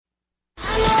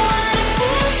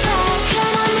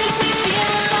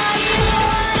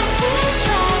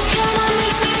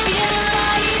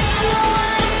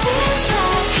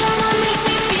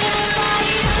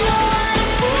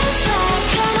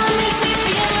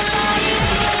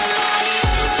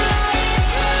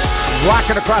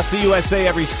Rocking across the USA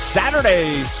every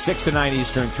Saturday, 6 to 9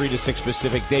 Eastern, 3 to 6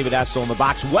 Pacific. David Essel in the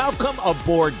box. Welcome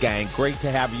aboard, gang. Great to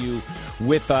have you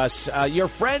with us. Your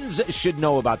friends should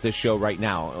know about this show right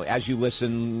now. As you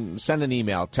listen, send an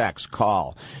email, text,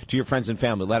 call to your friends and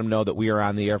family. Let them know that we are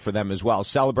on the air for them as well.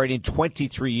 Celebrating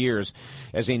 23 years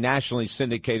as a nationally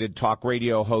syndicated talk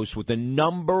radio host with the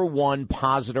number one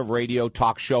positive radio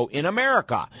talk show in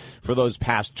America for those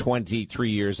past 23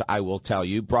 years, I will tell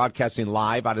you. Broadcasting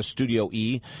live out of Studio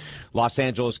E, Los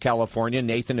Angeles, California.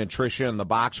 Nathan and Tricia in the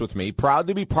box with me. Proud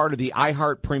to be part of the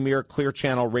iHeart Premier Clear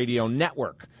Channel Radio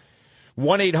Network.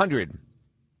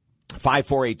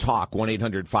 1-800-548-TALK,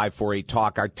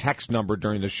 1-800-548-TALK. Our text number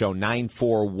during the show,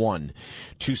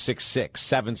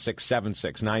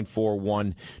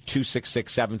 941-266-7676,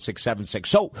 941-266-7676.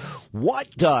 So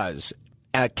what does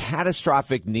a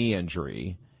catastrophic knee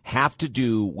injury have to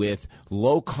do with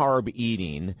low-carb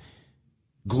eating,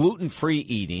 gluten-free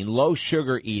eating,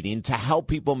 low-sugar eating to help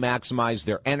people maximize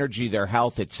their energy, their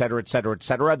health, et cetera, et cetera, et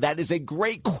cetera? That is a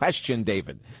great question,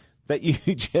 David, that you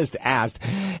just asked.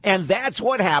 And that's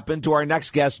what happened to our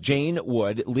next guest, Jane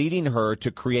Wood, leading her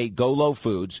to create Go Low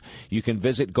Foods. You can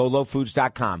visit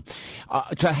golowfoods.com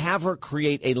to have her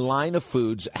create a line of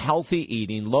foods, healthy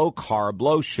eating, low carb,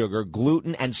 low sugar,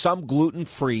 gluten, and some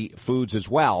gluten-free foods as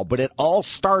well. But it all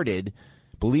started,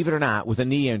 believe it or not, with a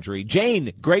knee injury.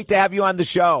 Jane, great to have you on the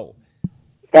show.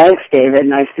 Thanks, David.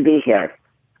 Nice to be here.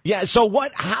 Yeah, so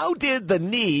how did the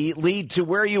knee lead to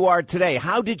where you are today?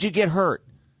 How did you get hurt?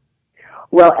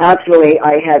 Well, actually,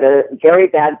 I had a very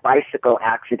bad bicycle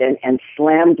accident and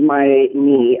slammed my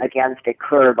knee against a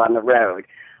curb on the road,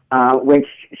 which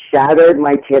shattered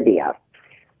my tibia.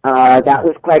 That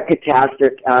was quite the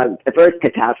first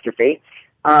catastrophe.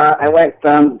 I went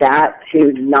from that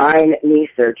to 9 knee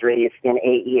surgeries in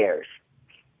 8 years.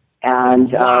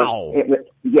 And wow. It was,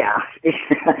 yeah,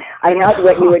 I had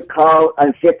what you would call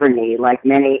a zipper knee, like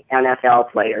many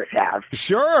NFL players have.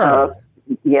 Sure.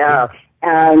 Yeah.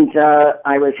 And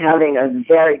I was having a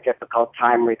very difficult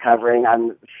time recovering.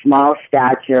 I'm small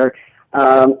stature,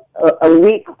 a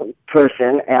weak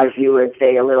person, as you would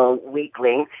say, a little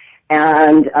weakling.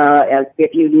 And as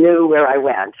if you knew where I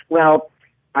went, well,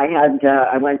 I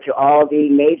went to all the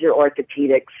major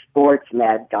orthopedic sports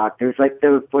med doctors, like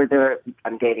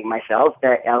I'm dating myself,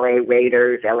 the LA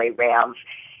Raiders, LA Rams.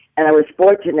 And I was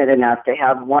fortunate enough to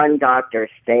have one doctor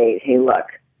say, hey, look,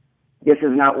 this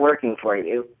is not working for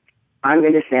you. I'm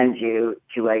going to send you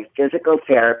to a physical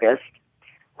therapist.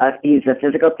 He's a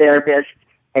physical therapist,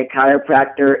 a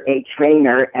chiropractor, a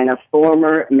trainer, and a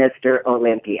former Mr.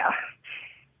 Olympia.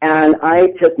 And I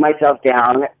took myself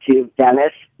down to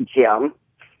Venice Gym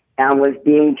and was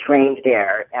being trained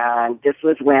there. And this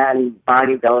was when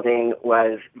bodybuilding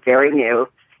was very new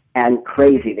and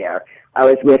crazy there. I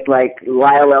was with like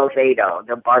Lyle Alzado,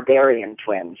 the Barbarian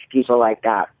Twins, people like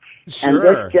that. Sure. And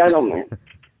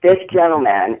this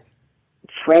gentleman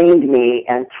trained me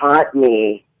and taught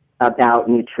me about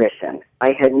nutrition.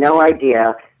 I had no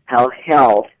idea how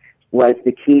health was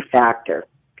the key factor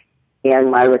in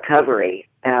my recovery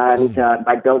and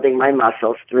by building my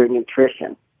muscles through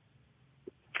nutrition.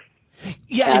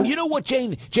 Yeah, and you know what,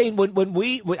 Jane,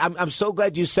 I'm so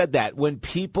glad you said that. When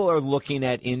people are looking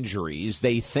at injuries,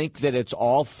 they think that it's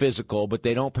all physical, but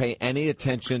they don't pay any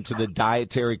attention to the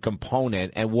dietary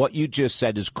component. And what you just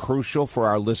said is crucial for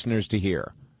our listeners to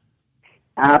hear.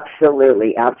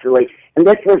 Absolutely, absolutely. And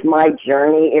this was my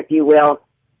journey, if you will,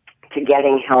 to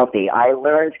getting healthy. I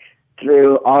learned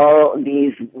through all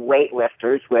these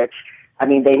weightlifters, which, I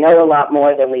mean, they know a lot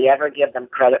more than we ever give them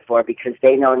credit for because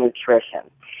they know nutrition.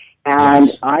 And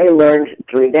yes. I learned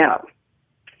through them.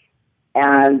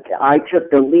 And I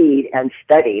took the lead and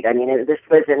studied. I mean, this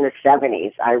was in the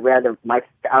 70s. I remember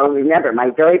my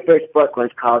very first book was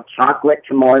called Chocolate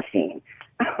to Morphine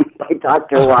by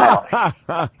Dr. Weil.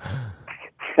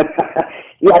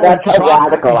 Yeah, that's how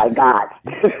radical I got.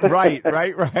 Right.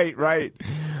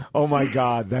 Oh my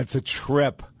God, that's a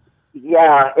trip.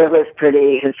 Yeah, it was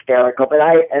pretty hysterical. But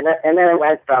then I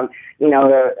went from,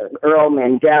 Earl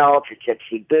Mandel to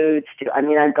Gypsy Boots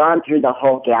I've gone through the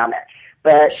whole gamut.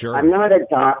 But sure. I'm not a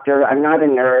doctor, I'm not a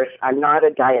nurse, I'm not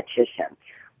a dietitian,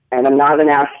 and I'm not an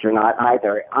astronaut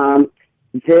either.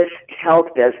 This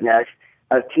health business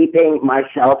of keeping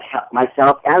myself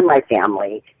and my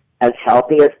family as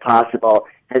healthy as possible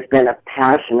has been a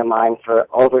passion of mine for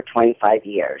over 25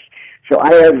 years. So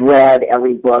I have read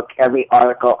every book, every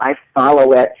article. I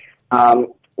follow it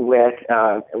with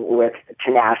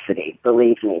tenacity,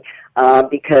 believe me,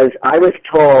 because I was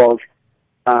told,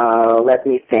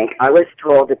 I was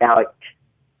told about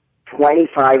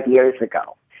 25 years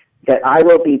ago that I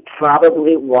will be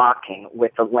probably walking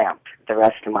with a limp the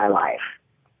rest of my life.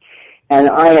 And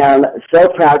I am so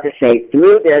proud to say,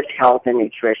 through this health and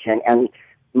nutrition and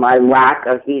my lack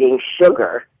of eating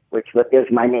sugar, which is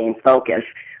my main focus,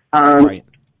 Right.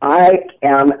 I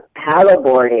am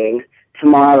paddleboarding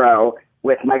tomorrow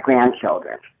with my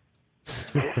grandchildren.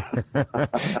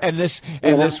 and this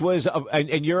was,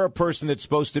 and you're a person that's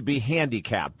supposed to be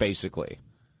handicapped, basically.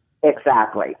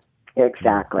 Exactly.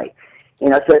 You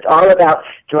know, so it's all about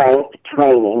strength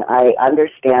training. I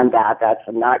understand that.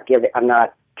 I'm not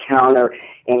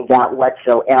countering that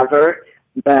whatsoever.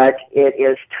 But it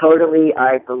is totally,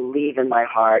 I believe in my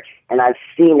heart, and I've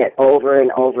seen it over and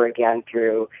over again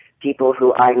through people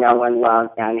who I know and love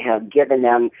and have given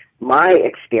them my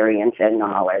experience and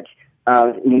knowledge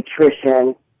of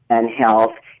nutrition and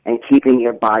health and keeping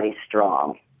your body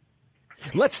strong.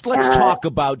 Let's talk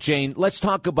about, Jane, let's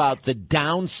talk about the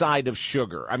downside of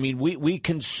sugar. I mean, we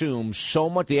consume so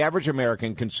much, the average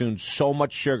American consumes so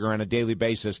much sugar on a daily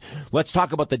basis. Let's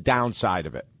talk about the downside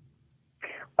of it.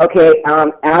 Okay,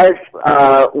 as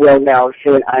we'll know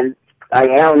soon, I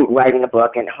am writing a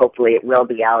book, and hopefully it will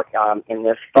be out in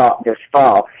this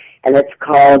fall, and it's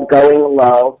called Going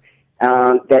Low.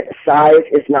 That size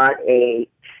is not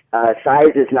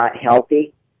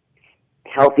healthy.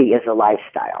 Healthy is a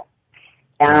lifestyle.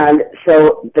 And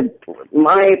so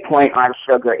my point on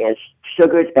sugar is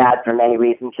sugar's bad for many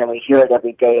reasons, and we hear it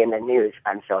every day in the news.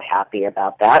 I'm so happy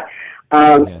about that.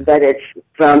 But it's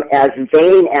from as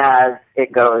vain as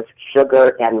it goes,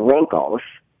 sugar and wrinkles,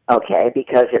 okay,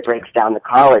 because it breaks down the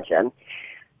collagen.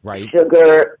 Right.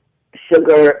 Sugar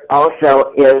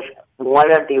also is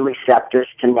one of the receptors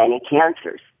to many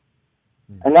cancers.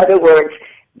 In other words,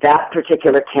 that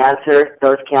particular cancer,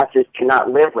 those cancers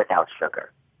cannot live without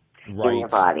sugar in your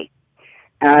body.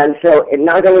 And so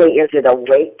not only is it a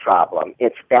weight problem,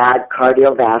 it's bad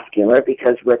cardiovascular,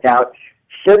 because without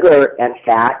sugar and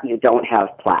fat, you don't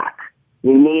have plaque.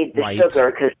 You need the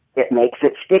sugar because it makes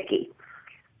it sticky.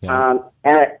 Yeah.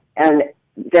 And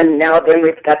then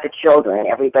we've got the children,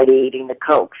 everybody eating the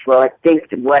Cokes. Well, I think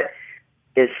that what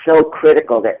is so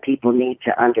critical that people need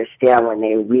to understand when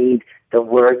they read the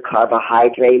word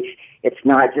carbohydrates, it's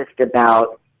not just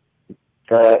about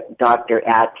the Dr.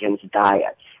 Atkins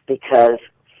diet, because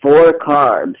 4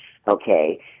 carbs,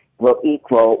 okay, will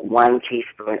equal 1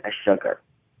 teaspoon of sugar,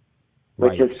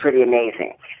 which is pretty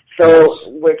amazing. So,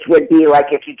 which would be like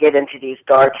if you get into these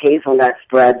dark hazelnut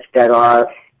spreads that are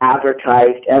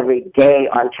advertised every day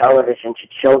on television to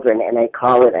children, and they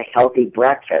call it a healthy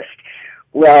breakfast.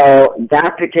 Well,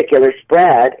 that particular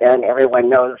spread, and everyone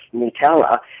knows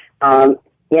Nutella,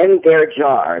 in their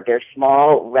jar, their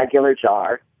small regular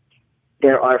jar,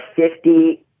 there are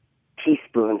 50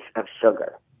 teaspoons of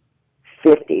sugar.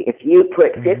 50. If you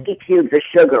put 50 cubes of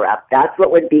sugar up, that's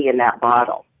what would be in that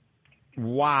bottle.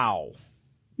 Wow.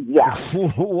 Yeah.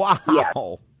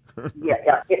 Wow.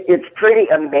 Yeah. It's pretty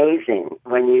amazing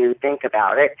when you think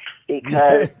about it,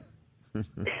 because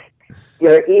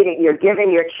you're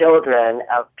giving your children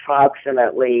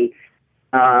approximately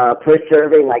per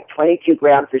serving like 22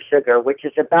 grams of sugar, which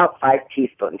is about 5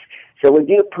 teaspoons. So would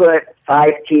you put 5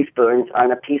 teaspoons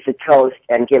on a piece of toast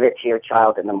and give it to your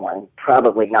child in the morning?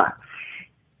 Probably not.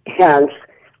 Hence,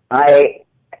 I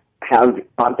have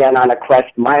been on a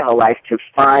quest my whole life to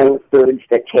find foods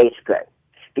that taste good,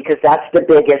 because that's the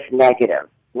biggest negative.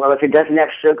 Well, if it doesn't have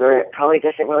sugar, it probably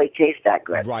doesn't really taste that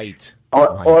good. Right.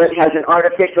 Or it has an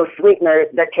artificial sweetener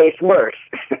that tastes worse.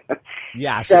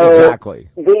 Yes, so exactly.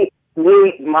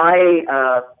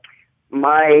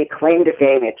 My claim to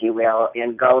fame, if you will,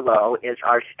 in Go Low is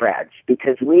our spreads,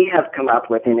 because we have come up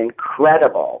with an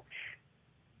incredible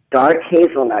dark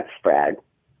hazelnut spread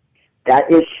that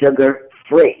is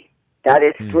sugar-free. That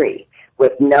is free,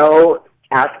 with no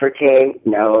aspartame,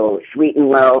 no sweeten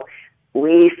low.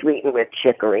 We sweeten with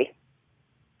chicory,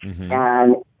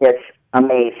 and it's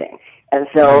amazing. And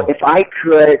so if I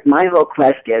could, my whole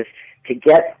quest is to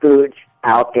get foods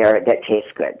out there that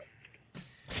taste good.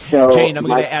 So Jane, I'm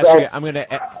going to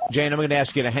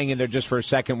ask you to hang in there just for a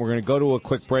second. We're going to go to a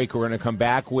quick break. We're going to come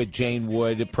back with Jane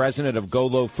Wood, president of Go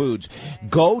Low Foods.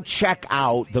 Go check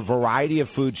out the variety of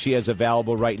foods she has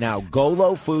available right now.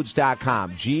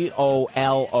 GoLowFoods.com.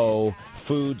 GOLO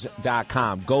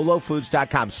Foods.com.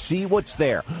 GoLowFoods.com. See what's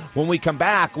there. When we come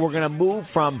back, we're going to move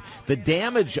from the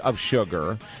damage of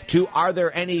sugar to are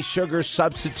there any sugar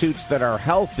substitutes that are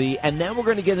healthy? And then we're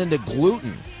going to get into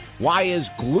gluten. Why is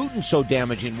gluten so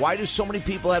damaging? Why do so many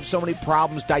people have so many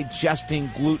problems digesting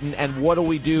gluten? And what do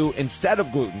we do instead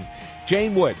of gluten?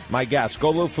 Jane Wood, my guest,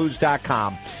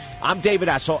 GoLowFoods.com. I'm David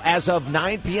Essel. As of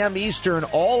 9 p.m. Eastern,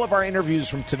 all of our interviews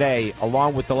from today,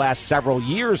 along with the last several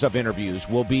years of interviews,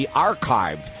 will be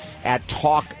archived at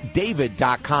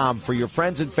TalkDavid.com. For your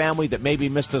friends and family that maybe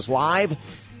missed us live,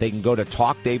 they can go to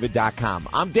TalkDavid.com.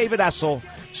 I'm David Essel.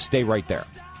 Stay right there.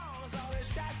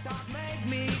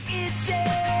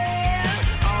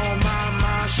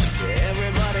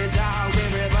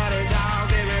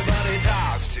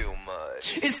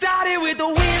 It started with a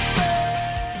whisper.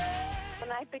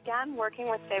 When I began working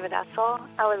with David Essel,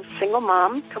 I was a single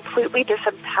mom, completely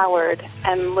disempowered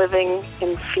and living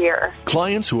in fear.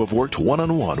 Clients who have worked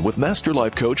one-on-one with Master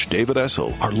Life Coach David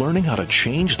Essel are learning how to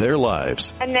change their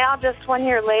lives. And now, just 1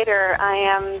 year later, I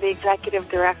am the executive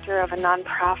director of a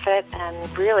nonprofit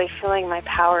and really feeling my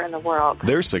power in the world.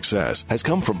 Their success has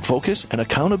come from focus and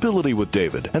accountability with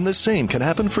David, and the same can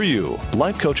happen for you.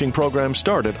 Life coaching programs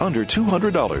start at under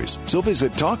 $200. So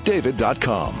visit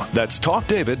TalkDavid.com. That's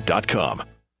TalkDavid.com.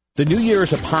 The new year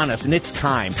is upon us, and it's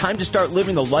time to start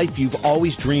living the life you've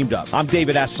always dreamed of. I'm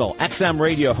David Essel, XM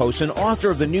radio host and author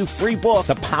of the new free book,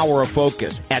 The Power of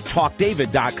Focus, at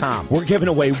TalkDavid.com. We're giving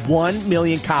away 1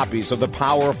 million copies of The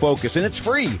Power of Focus, and it's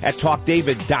free at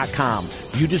TalkDavid.com.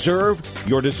 You deserve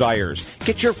your desires.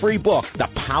 Get your free book, The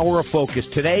Power of Focus,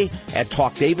 today at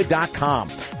TalkDavid.com.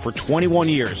 For 21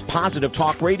 years, Positive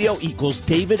Talk Radio equals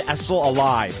David Essel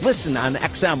Alive. Listen on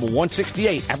XM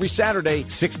 168 every Saturday,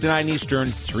 6 to 9 Eastern,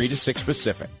 3 to 6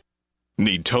 Pacific.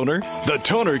 Need toner? The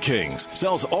Toner Kings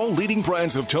sells all leading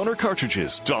brands of toner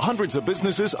cartridges to hundreds of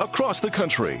businesses across the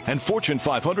country and Fortune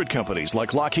 500 companies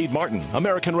like Lockheed Martin,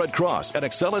 American Red Cross, and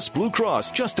Excellus Blue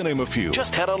Cross, just to name a few.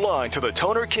 Just head online to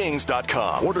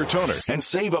thetonerkings.com. Order toner and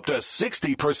save up to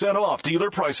 60% off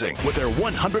dealer pricing with their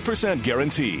 100%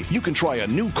 guarantee. You can try a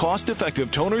new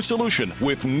cost-effective toner solution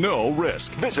with no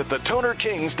risk. Visit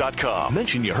thetonerkings.com.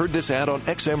 Mention you heard this ad on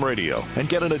XM Radio and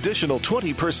get an additional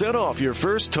 20% off your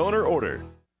first toner order.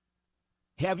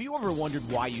 Have you ever wondered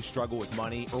why you struggle with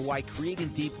money, or why creating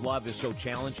deep love is so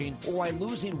challenging, or why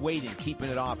losing weight and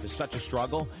keeping it off is such a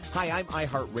struggle? Hi, I'm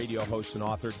iHeartRadio host and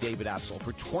author David Essel.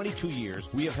 For 22 years,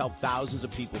 we have helped thousands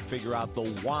of people figure out the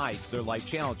why to their life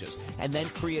challenges and then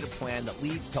create a plan that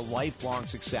leads to lifelong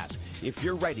success. If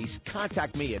you're ready,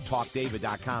 contact me at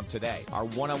TalkDavid.com today. Our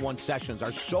one-on-one sessions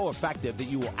are so effective that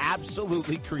you will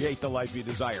absolutely create the life you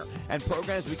desire. And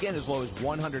programs begin as low as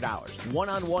 $100.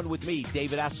 One-on-one with me,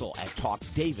 David Essel, at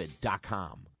TalkDavid.com.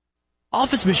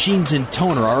 Office machines and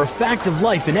toner are a fact of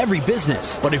life in every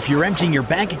business. But if you're emptying your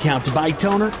bank account to buy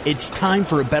toner, it's time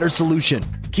for a better solution.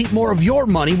 Keep more of your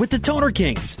money with the Toner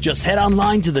Kings. Just head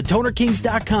online to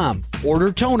thetonerkings.com,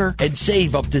 order toner, and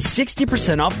save up to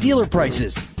 60% off dealer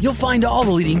prices. You'll find all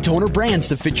the leading toner brands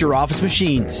to fit your office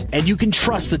machines. And you can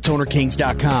trust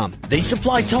thetonerkings.com. They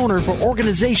supply toner for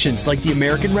organizations like the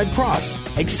American Red Cross,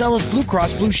 Excellus Blue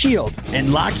Cross Blue Shield,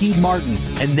 and Lockheed Martin.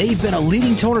 And they've been a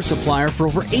leading toner supplier for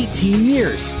over 18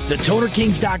 years.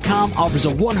 TheTonerKings.com offers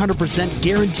a 100%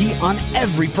 guarantee on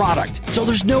every product. So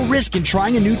there's no risk in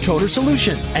trying a new toner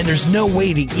solution. And there's no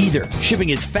waiting either. Shipping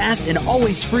is fast and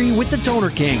always free with the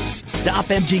Toner Kings. Stop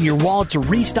emptying your wallet to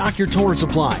restock your toner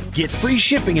supply. Get free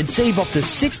shipping and save up to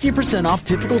 60% off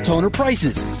typical toner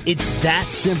prices. It's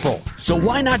that simple. So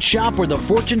why not shop where the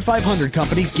Fortune 500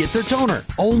 companies get their toner?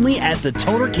 Only at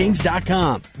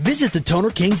thetonerkings.com. Visit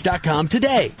thetonerkings.com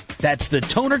today. That's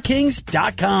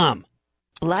thetonerkings.com.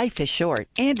 Life is short,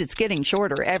 and it's getting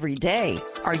shorter every day.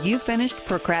 Are you finished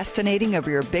procrastinating over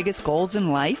your biggest goals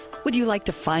in life? Would you like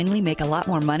to finally make a lot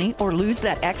more money or lose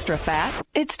that extra fat?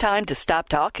 It's time to stop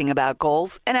talking about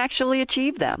goals and actually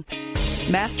achieve them.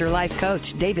 Master Life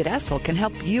Coach David Essel can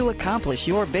help you accomplish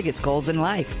your biggest goals in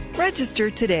life. Register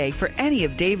today for any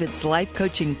of David's life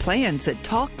coaching plans at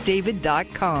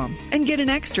TalkDavid.com and get an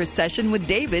extra session with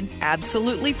David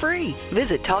absolutely free.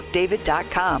 Visit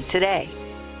TalkDavid.com today.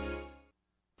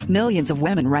 Millions of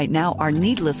women right now are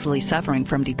needlessly suffering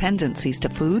from dependencies to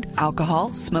food,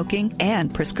 alcohol, smoking,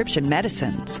 and prescription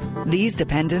medicines. These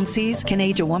dependencies can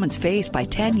age a woman's face by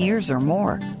 10 years or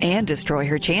more and destroy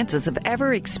her chances of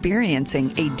ever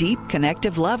experiencing a deep,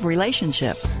 connective love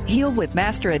relationship. Heal with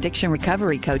Master Addiction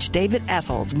Recovery Coach David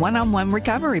Essel's one-on-one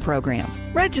recovery program.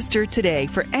 Register today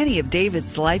for any of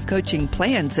David's life coaching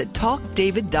plans at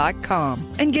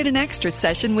TalkDavid.com and get an extra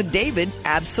session with David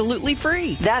absolutely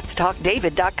free. That's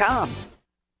TalkDavid.com.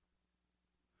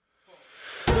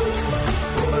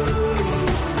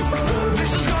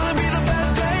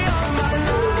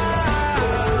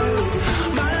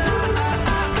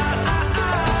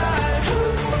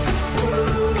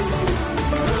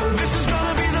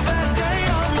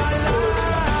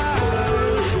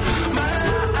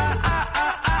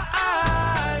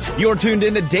 You're tuned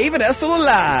in to David Essel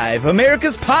Alive,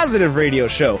 America's positive radio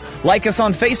show. Like us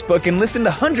on Facebook and listen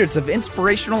to hundreds of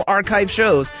inspirational archive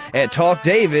shows at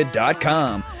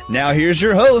TalkDavid.com. Now here's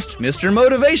your host, Mr.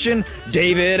 Motivation,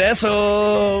 David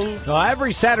Essel. Well,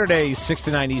 every Saturday, 6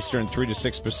 to 9 Eastern, 3 to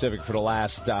 6 Pacific for the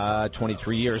last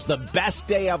 23 years. The best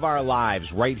day of our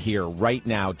lives right here, right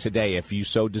now, today. If you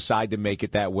so decide to make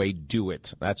it that way, do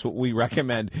it. That's what we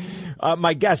recommend.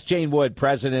 My guest, Jane Wood,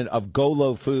 president of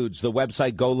GoLo Foods, the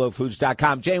website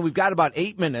golofoods.com. Jane, we've got about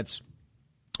 8 minutes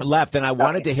left, and I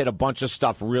wanted to hit a bunch of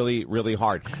stuff really, really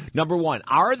hard. Number one,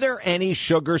 are there any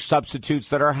sugar substitutes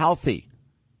that are healthy?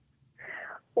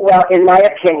 Well, in my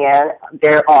opinion,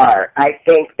 there are. I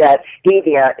think that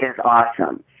stevia is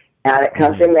awesome. And it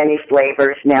comes in many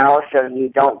flavors now, so you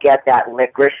don't get that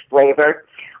licorice flavor.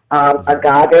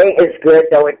 Agave is good,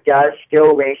 though it does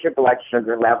still raise your blood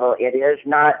sugar level. It is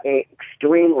not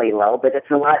extremely low, but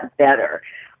it's a lot better.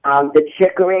 The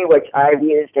chicory, which I've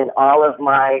used in all of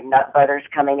my nut butters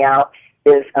coming out,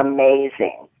 is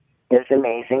amazing. It's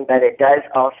amazing, but it does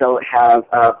also have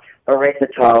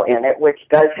erythritol in it, which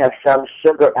does have some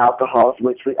sugar alcohols,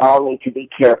 which we all need to be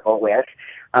careful with,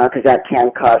 because that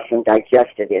can cause some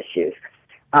digestive issues.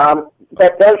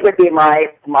 But those would be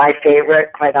my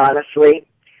favorite, quite honestly.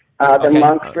 The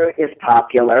monk fruit is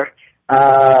popular,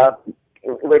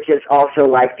 which is also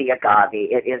like the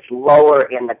agave. It is lower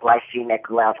in the glycemic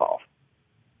level.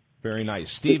 Very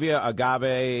nice. Stevia,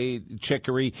 agave,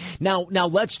 chicory. Now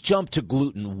let's jump to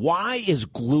gluten. Why is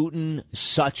gluten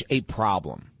such a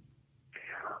problem?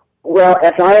 Well,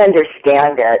 as I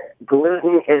understand it,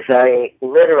 gluten is a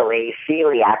literally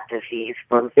celiac disease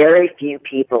for very few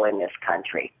people in this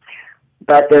country.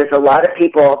 But there's a lot of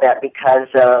people that, because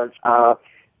of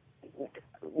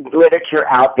literature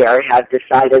out there, have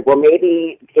decided, well,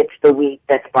 maybe it's the wheat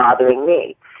that's bothering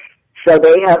me. So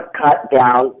they have cut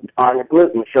down on the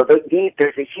gluten. So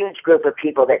there's a huge group of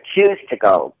people that choose to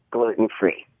go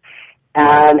gluten-free.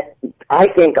 And I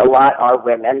think a lot are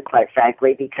women, quite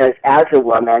frankly, because as a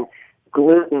woman,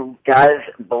 gluten does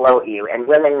bloat you. And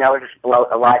women notice bloat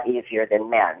a lot easier than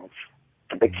men's,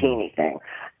 the bikini thing.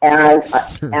 And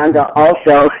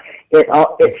also,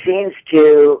 it seems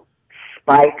to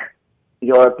spike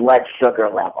your blood sugar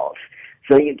levels.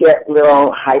 So you get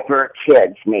little hyper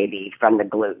kids maybe from the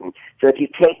gluten. So if you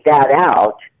take that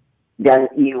out, then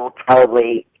you will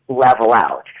probably level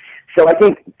out. So I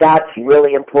think that's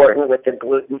really important with the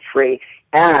gluten-free.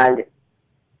 And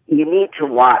you need to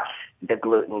watch the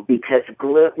gluten, because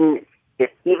gluten,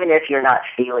 even if you're not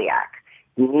celiac,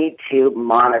 you need to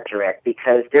monitor it,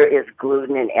 because there is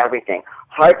gluten in everything.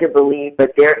 Hard to believe,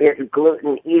 but there is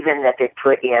gluten even that they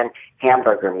put in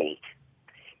hamburger meat.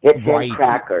 It's in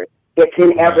crackers. It's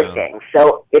in everything.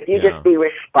 So if you just be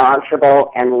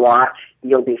responsible and watch,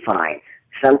 you'll be fine.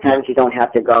 Sometimes you don't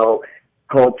have to go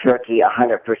cold turkey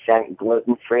 100%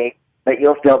 gluten-free, but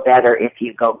you'll feel better if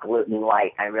you go gluten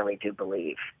light, I really do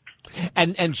believe.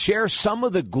 And share some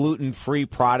of the gluten-free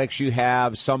products you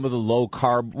have, some of the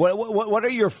low-carb. What are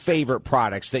your favorite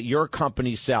products that your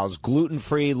company sells?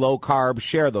 Gluten-free, low-carb,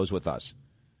 share those with us.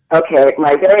 Okay,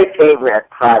 my very favorite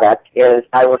product is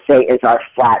our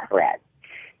flatbread.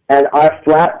 And our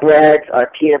flatbreads,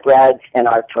 our pita breads, and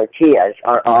our tortillas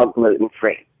are all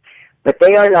gluten-free. But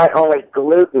they are not only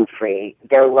gluten-free,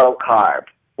 they're low-carb,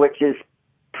 which is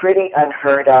pretty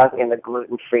unheard of in the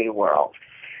gluten-free world.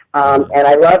 And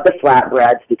I love the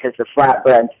flatbreads because the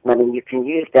flatbreads, I mean, you can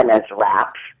use them as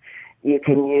wraps. You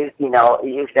can use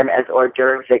them as hors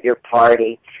d'oeuvres at your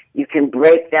party. You can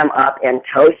break them up and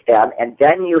toast them, and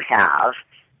then you have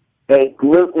a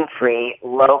gluten-free,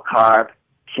 low-carb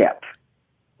chip,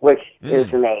 which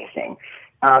is amazing.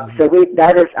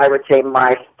 That is, I would say,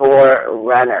 my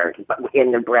forerunner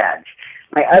in the breads.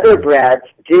 My other breads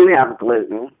do have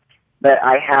gluten, but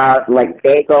I have like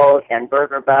bagels and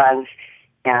burger buns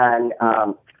and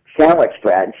sandwich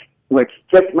breads, which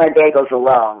just my bagels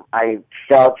alone I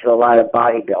sell to a lot of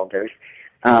bodybuilders.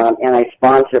 And I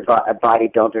sponsor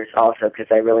bodybuilders also because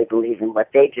I really believe in what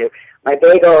they do. My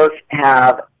bagels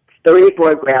have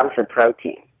 34 grams of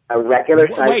protein. A regular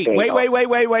size bagel.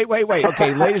 Wait.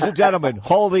 Okay, ladies and gentlemen,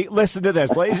 listen to this.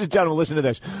 Ladies and gentlemen, listen to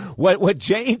this. What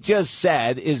Jane just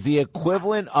said is the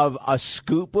equivalent of a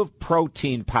scoop of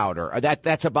protein powder.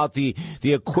 That's about the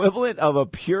equivalent of a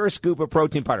pure scoop of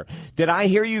protein powder. Did I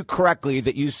hear you correctly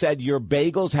that you said your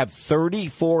bagels have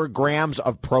 34 grams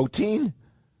of protein?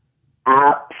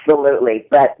 Absolutely.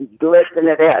 But listen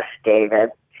to this,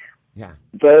 David. Yeah.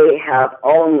 They have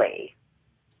only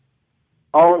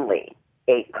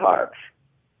 8 carbs.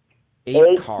 8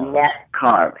 net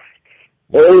carbs.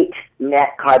 8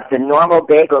 net carbs. The normal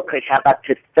bagel could have up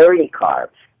to 30 carbs.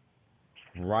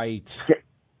 Right.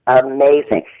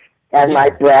 Amazing. And my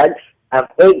breads have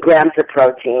 8 grams of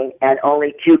protein and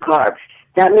only 2 carbs.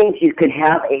 That means you can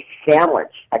have a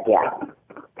sandwich again.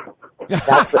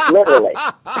 That's literally.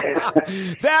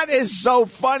 That is so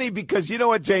funny because you know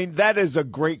what, Jane? That is a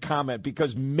great comment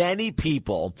because many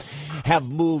people have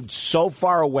moved so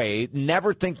far away,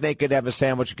 never think they could have a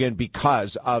sandwich again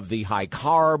because of the high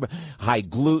carb, high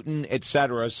gluten,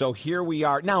 etc. So here we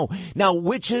are. Now,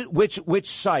 which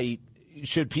site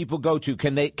should people go to?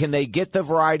 Can they get the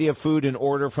variety of food and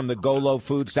order from the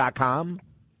golowfoods.com?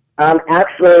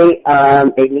 Actually,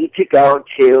 they need to go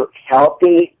to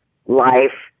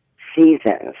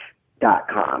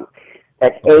healthylifeseasons.com.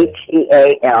 That's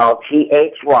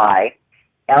HEALTHYLIFE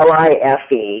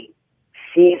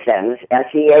seasons,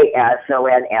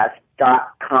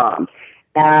 SEASONS.com.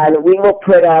 And we will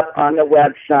put up on the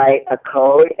website a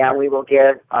code, and we will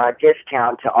give a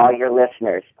discount to all your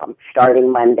listeners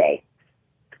starting Monday.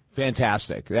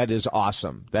 Fantastic. That is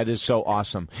awesome. That is so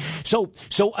awesome. So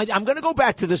I'm going to go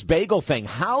back to this bagel thing.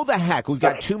 How the heck, we've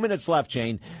got 2 minutes left,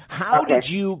 Jane. How did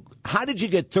you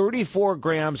get 34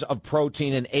 grams of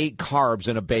protein and 8 carbs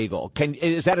in a bagel?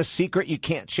 Is that a secret you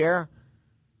can't share?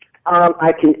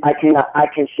 I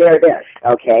can share this,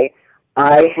 okay?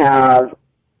 I have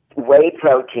whey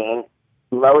protein,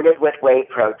 loaded with whey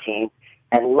protein,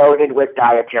 and loaded with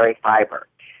dietary fiber.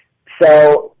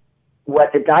 So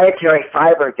what the dietary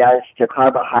fiber does to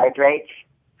carbohydrates,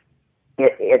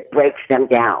 it breaks them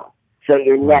down. So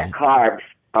your net carbs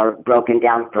are broken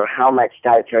down for how much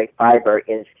dietary fiber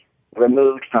is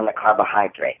removed from the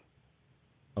carbohydrate.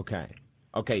 Okay.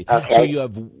 So you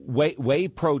have whey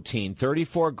protein,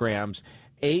 34 grams,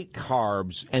 8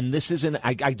 carbs, and this is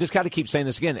I just got to keep saying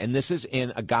this again, and this is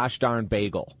in a gosh darn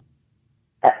bagel.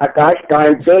 A gosh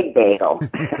darn big bagel.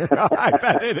 I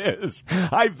bet it is. Is.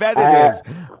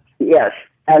 Yes,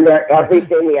 and they're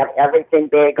everything. We have everything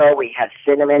bagel. We have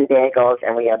cinnamon bagels,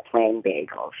 and we have plain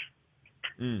bagels.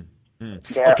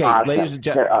 Okay, awesome. Ladies and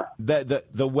gentlemen,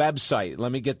 the website,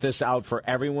 let me get this out for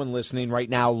everyone listening right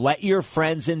now. Let your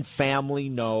friends and family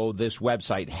know this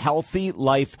website,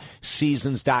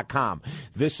 healthylifeseasons.com.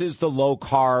 This is the low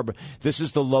carb, this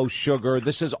is the low sugar,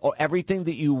 this is everything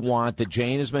that you want that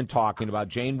Jane has been talking about.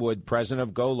 Jane Wood, president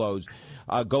of Golo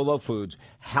Foods,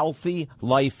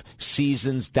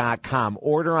 healthylifeseasons.com.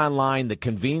 Order online, the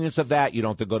convenience of that. You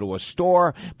don't have to go to a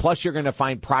store. Plus, you're going to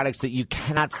find products that you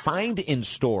cannot find in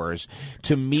stores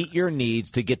to meet your needs,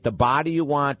 to get the body you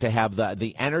want, to have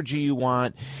the energy you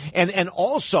want. And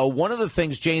also, one of the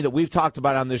things, Jane, that we've talked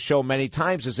about on this show many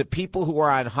times is that people who are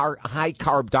on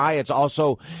high-carb diets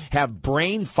also have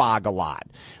brain fog a lot.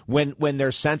 When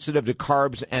they're sensitive to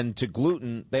carbs and to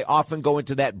gluten, they often go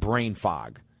into that brain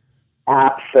fog.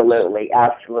 Absolutely.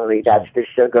 That's the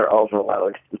sugar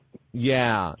overload.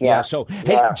 Yeah. So,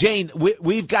 hey, Jane,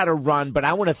 we've got to run, but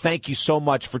I want to thank you so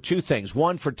much for 2 things.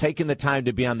 1, for taking the time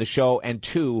to be on the show, and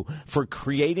 2, for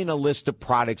creating a list of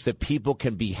products that people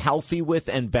can be healthy with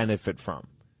and benefit from.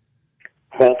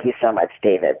 Thank you so much,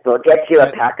 David. We'll get you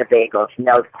a pack of bagels,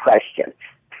 no question.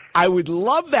 I would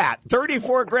love that.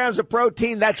 34 grams of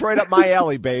protein. That's right up my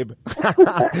alley, babe. The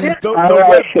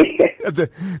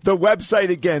website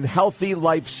again,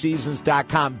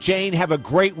 healthylifeseasons.com. Jane, have a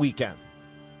great weekend.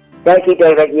 Thank you,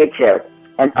 David. You too.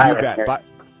 And bye, you bet. Bye.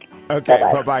 Okay,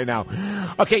 bye-bye now.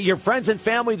 Okay, your friends and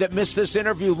family that missed this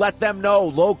interview, let them know.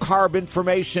 Low-carb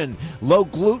information,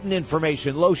 low-gluten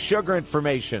information, low-sugar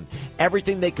information.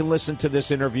 Everything they can listen to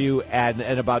this interview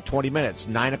in about 20 minutes,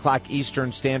 9 o'clock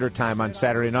Eastern Standard Time on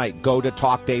Saturday night. Go to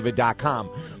TalkDavid.com.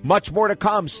 Much more to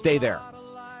come. Stay there.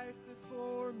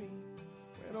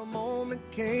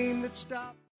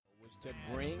 To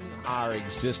bring our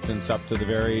existence up to the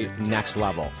very next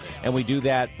level. And we do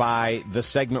that by the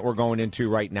segment we're going into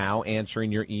right now,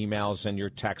 answering your emails and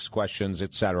your text questions,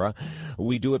 etc.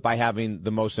 We do it by having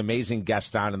the most amazing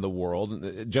guest on in the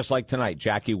world, just like tonight,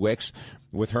 Jackie Wicks,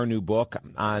 with her new book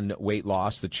on weight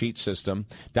loss, The Cheat System.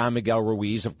 Don Miguel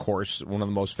Ruiz, of course, one of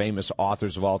the most famous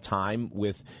authors of all time,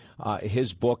 with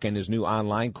his book and his new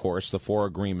online course, The 4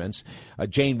 Agreements.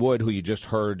 Jane Wood, who you just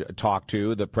heard talk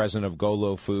to, the president of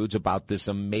Golo Foods, about this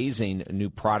amazing new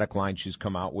product line she's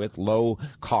come out with, low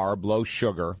carb, low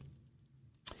sugar,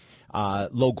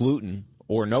 low gluten,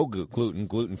 or no gluten,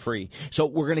 gluten-free. So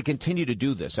we're going to continue to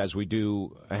do this as we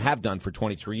have done for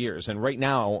 23 years. And right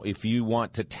now, if you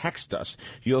want to text us,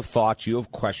 you have thoughts, you have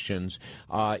questions,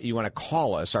 you want to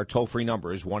call us, our toll-free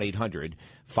number is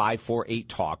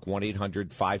 1-800-548-TALK,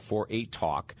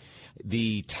 1-800-548-TALK.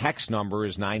 The text number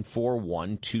is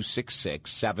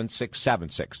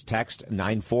 941-266-7676. Text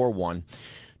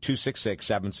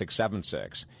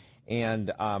 941-266-7676.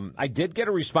 And I did get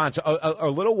a response a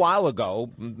little while ago,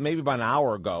 maybe about an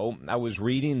hour ago. I was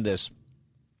reading this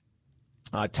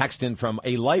text in from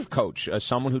a life coach,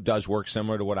 someone who does work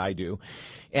similar to what I do.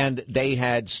 And they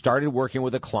had started working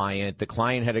with a client. The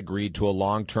client had agreed to a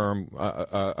long-term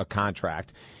a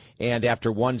contract. And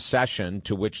after one session,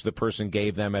 to which the person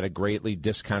gave them at a greatly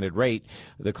discounted rate,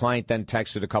 the client then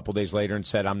texted a couple days later and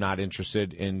said, I'm not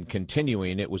interested in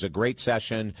continuing. It was a great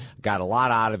session, got a lot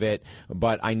out of it,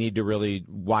 but I need to really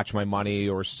watch my money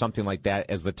or something like that.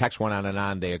 As the text went on and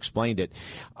on, they explained it,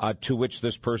 to which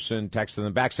this person texted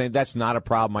them back saying, that's not a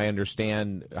problem. I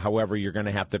understand. However, you're going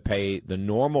to have to pay the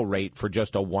normal rate for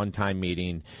just a one-time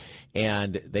meeting.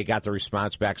 And they got the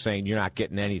response back saying, you're not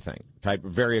getting anything. Type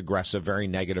very aggressive, very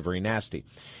negative, very nasty.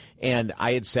 And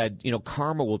I had said,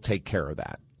 karma will take care of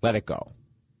that. Let it go.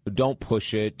 Don't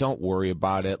push it. Don't worry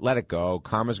about it. Let it go.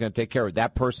 Karma's going to take care of it.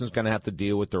 That person's going to have to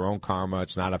deal with their own karma.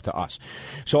 It's not up to us.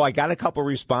 So I got a couple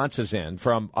responses in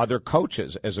from other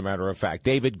coaches, as a matter of fact.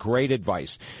 David, great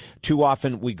advice. Too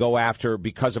often we go after,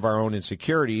 because of our own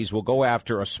insecurities, we'll go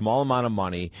after a small amount of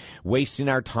money, wasting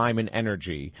our time and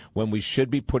energy when we should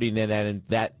be putting in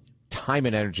that time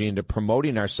and energy into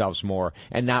promoting ourselves more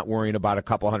and not worrying about a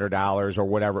couple $100 or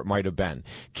whatever it might have been.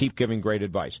 Keep giving great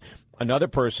advice. Another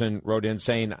person wrote in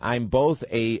saying, I'm both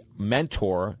a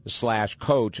mentor /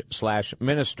 coach /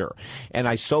 minister, and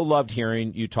I so loved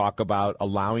hearing you talk about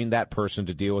allowing that person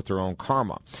to deal with their own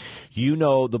karma. You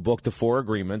know the book, The 4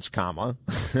 Agreements,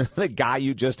 the guy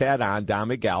you just had on, Don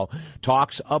Miguel,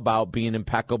 talks about being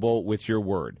impeccable with your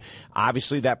word.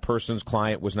 Obviously, that person's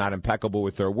client was not impeccable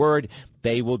with their word.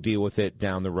 They will deal with it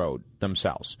down the road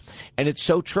themselves. And it's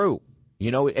so true.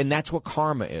 And that's what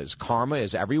karma is. Karma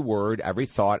is every word, every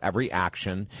thought, every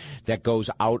action that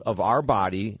goes out of our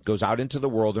body, goes out into the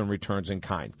world and returns in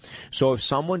kind. So if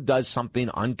someone does something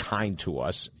unkind to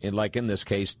us, like in this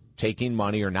case, taking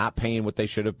money or not paying what they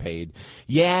should have paid,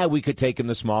 yeah, we could take them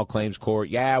to small claims court.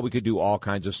 Yeah, we could do all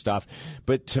kinds of stuff.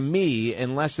 But to me,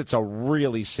 unless it's a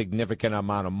really significant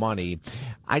amount of money,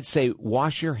 I'd say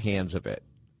wash your hands of it.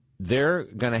 They're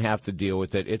going to have to deal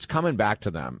with it. It's coming back to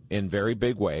them in very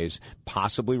big ways,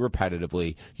 possibly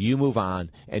repetitively. You move on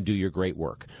and do your great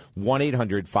work.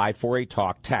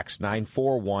 1-800-548-TALK, text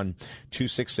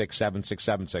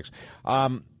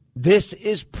 941-266-7676. This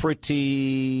is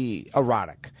pretty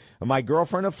erotic. My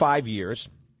girlfriend of 5 years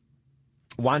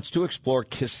wants to explore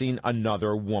kissing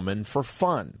another woman for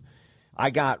fun.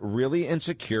 I got really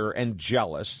insecure and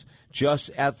jealous just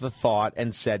at the thought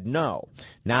and said no.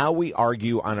 Now we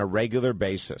argue on a regular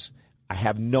basis. I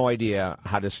have no idea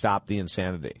how to stop the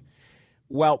insanity.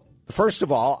 Well, first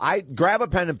of all, I grab a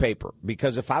pen and paper,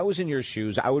 because if I was in your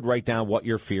shoes, I would write down what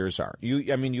your fears are.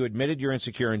 You admitted you're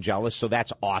insecure and jealous, so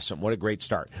that's awesome. What a great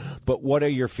start. But what are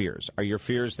your fears? Are your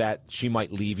fears that she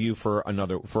might leave you for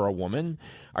a woman?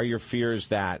 Are your fears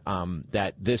that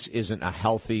that this isn't a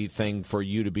healthy thing for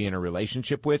you to be in a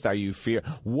relationship with?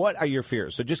 What are your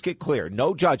fears? So just get clear.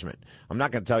 No judgment. I'm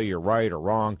not going to tell you you're right or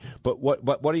wrong, but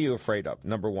what are you afraid of?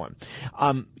 Number one,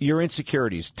 your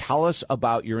insecurities. Tell us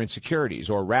about your insecurities,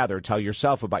 or rather, tell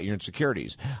yourself about your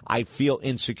insecurities. I feel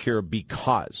insecure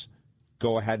because.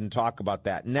 Go ahead and talk about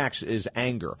that. Next is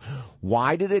anger.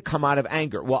 Why did it come out of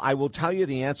anger? Well, I will tell you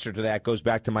the answer to that goes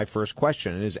back to my first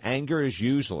question. Anger is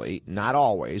usually, not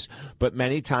always, but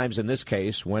many times in this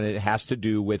case, when it has to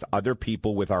do with other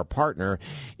people, with our partner,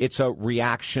 it's a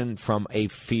reaction from a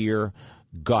fear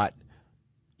gut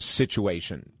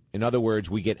situation. In other words,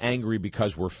 we get angry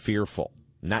because we're fearful.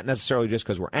 Not necessarily just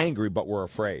because we're angry, but we're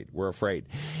afraid. We're afraid.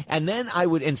 And then I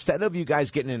would, instead of you guys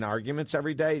getting in arguments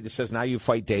every day, it says now you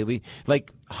fight daily,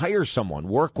 like hire someone,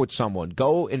 work with someone,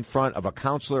 go in front of a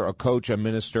counselor, a coach, a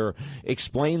minister,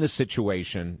 explain the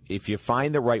situation. If you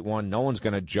find the right one, no one's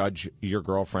going to judge your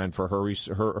girlfriend for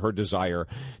her desire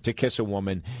to kiss a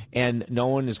woman, and no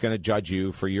one is going to judge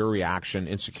you for your reaction,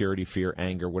 insecurity, fear,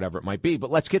 anger, whatever it might be. But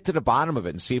let's get to the bottom of it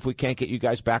and see if we can't get you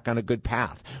guys back on a good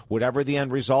path. Whatever the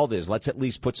end result is, let's at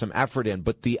least put some effort in.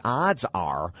 But the odds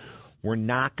are we're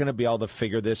not going to be able to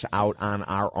figure this out on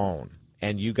our own.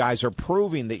 And you guys are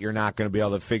proving that you're not going to be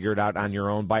able to figure it out on your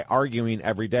own by arguing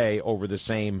every day over the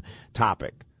same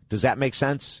topic. Does that make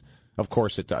sense? Of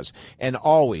course it does. And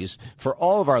always, for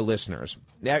all of our listeners,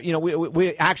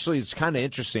 we actually, it's kind of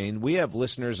interesting. We have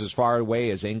listeners as far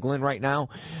away as England right now.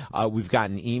 We've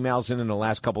gotten emails in the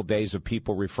last couple of days of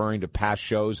people referring to past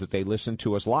shows that they listen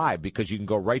to us live, because you can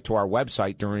go right to our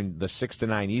website during the 6 to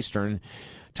 9 Eastern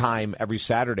time every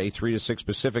Saturday, 3 to 6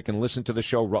 Pacific, and listen to the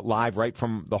show live right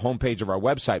from the homepage of our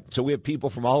website. So we have people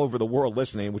from all over the world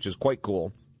listening, which is quite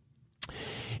cool.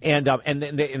 And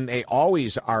they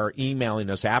always are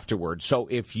emailing us afterwards. So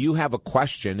if you have a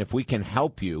question, if we can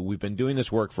help you, we've been doing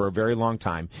this work for a very long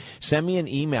time, send me an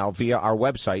email via our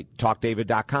website,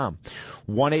 talkdavid.com.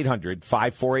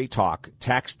 1-800-548-TALK,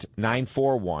 text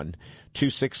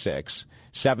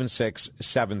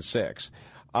 941-266-7676.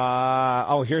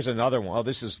 Here's another one. Oh,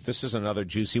 this is another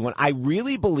juicy one. I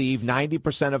really believe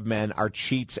 90% of men are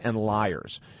cheats and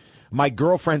liars. My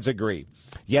girlfriends agree.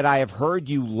 Yet I have heard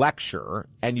you lecture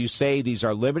and you say these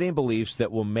are limiting beliefs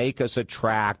that will make us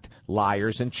attract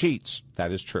liars and cheats.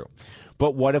 That is true.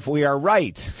 But what if we are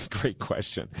right? Great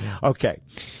question. Okay.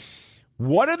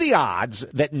 What are the odds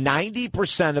that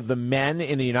 90% of the men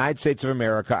in the United States of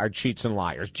America are cheats and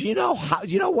liars? Do you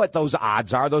know what those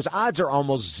odds are? Those odds are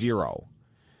almost zero.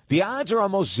 The odds are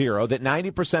almost zero that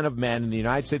 90% of men in the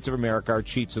United States of America are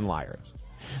cheats and liars.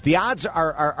 The odds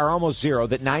are almost zero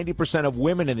that 90% of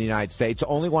women in the United States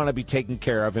only want to be taken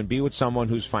care of and be with someone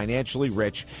who's financially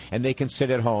rich and they can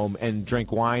sit at home and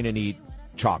drink wine and eat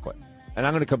chocolate. And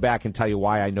I'm going to come back and tell you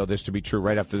why I know this to be true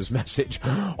right after this message.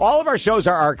 All of our shows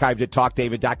are archived at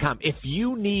TalkDavid.com. If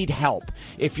you need help,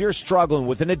 if you're struggling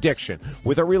with an addiction,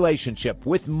 with a relationship,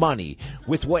 with money,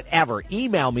 with whatever,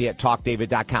 email me at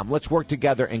TalkDavid.com. Let's work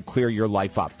together and clear your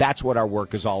life up. That's what our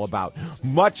work is all about.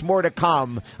 Much more to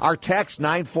come. Our text,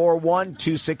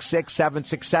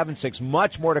 941-266-7676.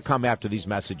 Much more to come after these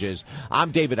messages.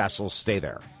 I'm David Essel. Stay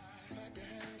there.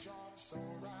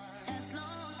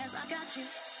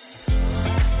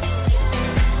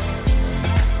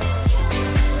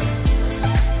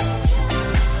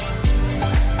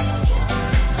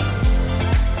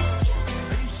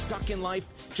 In life,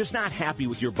 just not happy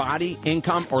with your body,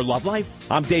 income, or love life?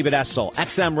 I'm David Essel,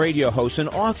 XM radio host and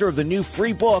author of the new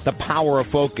free book, The Power of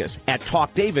Focus, at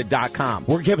TalkDavid.com.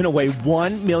 We're giving away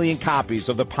 1 million copies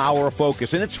of The Power of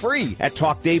Focus, and it's free at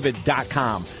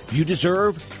TalkDavid.com. You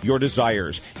deserve your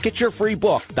desires. Get your free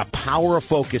book, The Power of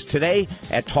Focus, today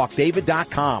at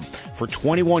TalkDavid.com. For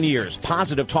 21 years,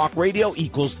 Positive Talk Radio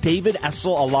equals David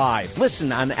Essel Alive.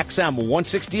 Listen on XM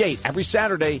 168 every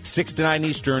Saturday, 6 to 9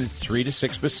 Eastern, 3 to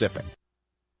 6 Pacific.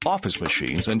 Office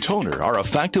machines and toner are a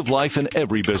fact of life in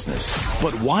every business.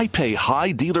 But why pay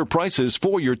high dealer prices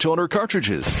for your toner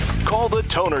cartridges? Call the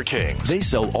Toner Kings. They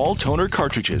sell all toner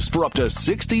cartridges for up to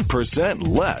 60%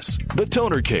 less. The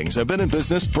Toner Kings have been in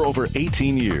business for over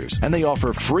 18 years, and they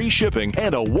offer free shipping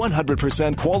and a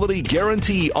 100% quality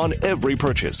guarantee on every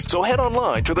purchase. So head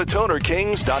online to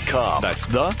thetonerkings.com. That's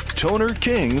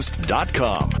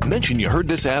thetonerkings.com. Mention you heard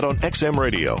this ad on XM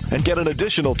Radio and get an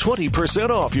additional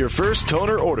 20% off your first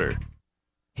toner order.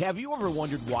 Have you ever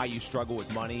wondered why you struggle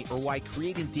with money, or why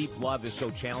creating deep love is so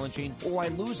challenging, or why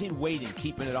losing weight and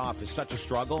keeping it off is such a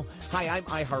struggle? Hi, I'm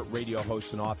iHeartRadio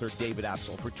host and author David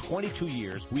Essel. For 22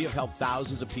 years, we have helped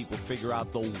thousands of people figure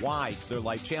out the why to their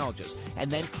life challenges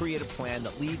and then create a plan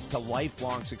that leads to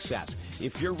lifelong success.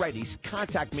 If you're ready,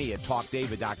 contact me at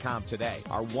TalkDavid.com today.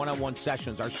 Our one-on-one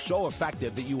sessions are so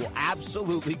effective that you will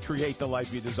absolutely create the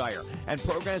life you desire. And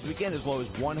programs begin as low as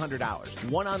 $100.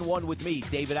 One-on-one with me,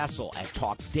 David Essel, at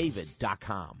TalkDavid.com.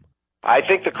 I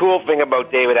think the cool thing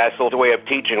about David Essel's way of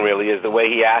teaching really is the way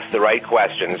he asked the right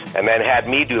questions and then had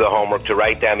me do the homework to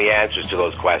write down the answers to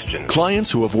those questions.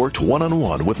 Clients who have worked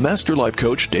one-on-one with Master Life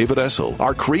Coach David Essel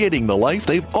are creating the life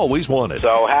they've always wanted.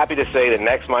 So happy to say that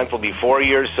next month will be 4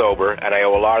 years sober, and I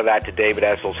owe a lot of that to David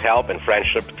Essel's help and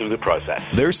friendship through the process.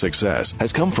 Their success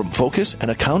has come from focus and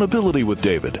accountability with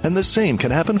David, and the same can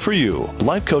happen for you.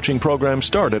 Life coaching programs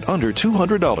start at under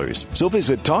 $200, so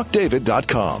visit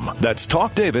TalkDavid.com. That's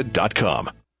TalkDavid.com.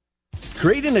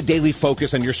 Creating a daily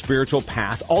focus on your spiritual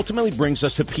path ultimately brings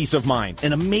us to peace of mind,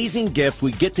 an amazing gift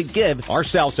we get to give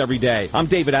ourselves every day. I'm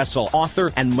David Essel,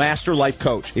 author and master life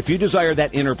coach. If you desire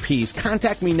that inner peace,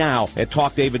 contact me now at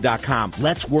TalkDavid.com.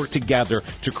 Let's work together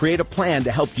to create a plan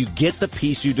to help you get the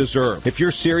peace you deserve. If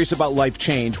you're serious about life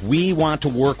change, we want to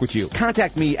work with you.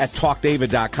 Contact me at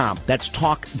TalkDavid.com. That's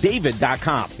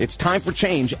TalkDavid.com. It's time for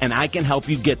change, and I can help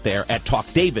you get there at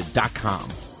TalkDavid.com.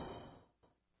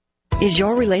 Is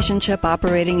your relationship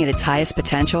operating at its highest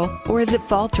potential, or is it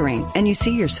faltering and you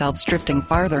see yourselves drifting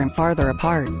farther and farther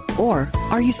apart? Or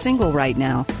are you single right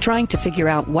now, trying to figure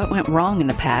out what went wrong in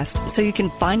the past so you can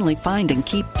finally find and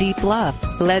keep deep love?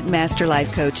 Let Master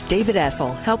Life Coach David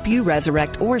Essel help you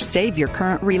resurrect or save your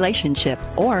current relationship,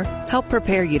 or help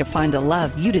prepare you to find the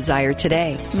love you desire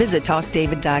today. Visit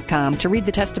TalkDavid.com to read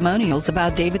the testimonials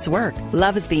about David's work.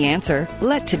 Love is the answer.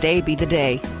 Let today be the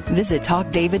day. Visit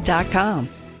TalkDavid.com.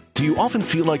 Do you often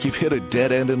feel like you've hit a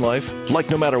dead end in life? Like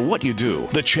no matter what you do,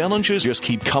 the challenges just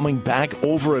keep coming back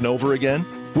over and over again?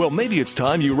 Well, maybe it's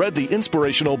time you read the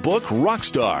inspirational book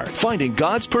Rockstar, Finding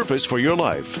God's Purpose for Your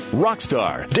Life.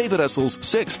 Rockstar, David Essel's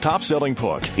 6th top-selling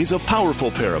book, is a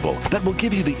powerful parable that will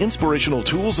give you the inspirational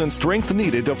tools and strength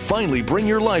needed to finally bring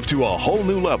your life to a whole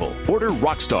new level. Order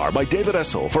Rockstar by David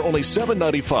Essel for only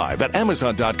 $7.95 at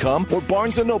Amazon.com or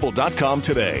BarnesandNoble.com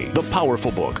today. The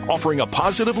powerful book, offering a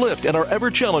positive lift in our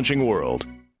ever-challenging world.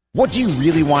 What do you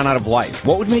really want out of life?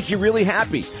 What would make you really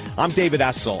happy? I'm David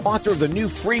Essel, author of the new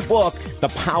free book, The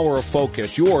Power of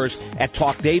Focus, yours at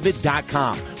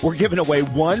TalkDavid.com. We're giving away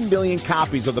 1 million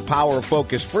copies of The Power of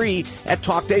Focus free at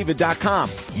TalkDavid.com.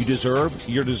 You deserve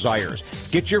your desires.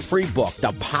 Get your free book,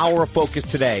 The Power of Focus,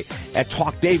 today at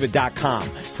TalkDavid.com.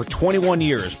 For 21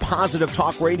 years, Positive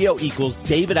Talk Radio equals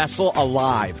David Essel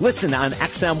alive. Listen on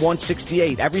XM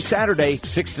 168 every Saturday,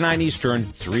 6 to 9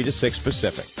 Eastern, 3 to 6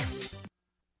 Pacific.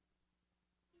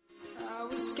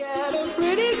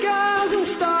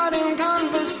 Starting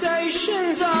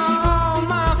conversations, all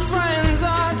my friends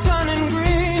are turning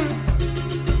green.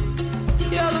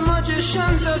 Yeah, the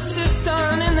magician's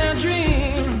assistant in their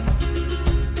dream.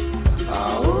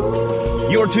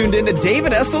 You're tuned into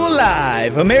David Essel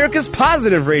Alive, America's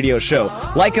positive radio show.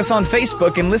 Like us on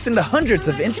Facebook and listen to hundreds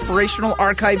of inspirational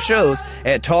archive shows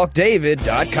at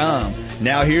TalkDavid.com.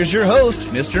 Now here's your host,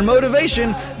 Mr.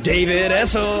 Motivation, David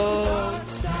Essel.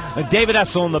 David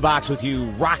Essel in the box with you,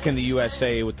 rocking the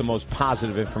USA with the most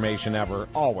positive information ever,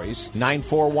 always.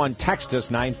 941, text us,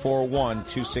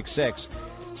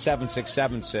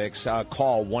 941-266-7676.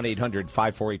 Call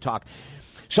 1-800-548-TALK.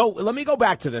 So let me go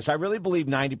back to this. I really believe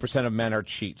 90% of men are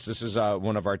cheats. This is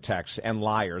one of our texts, and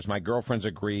liars. My girlfriends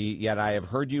agree, yet I have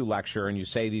heard you lecture, and you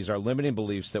say these are limiting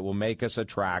beliefs that will make us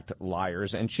attract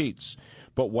liars and cheats.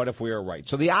 But what if we are right?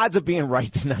 So the odds of being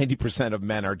right that 90% of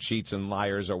men are cheats and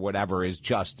liars or whatever is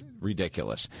just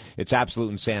ridiculous. It's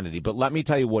absolute insanity. But let me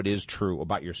tell you what is true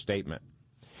about your statement.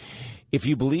 If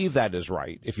you believe that is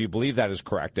right, if you believe that is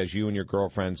correct, as you and your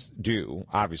girlfriends do,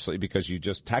 obviously, because you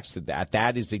just texted that,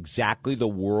 that is exactly the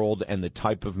world and the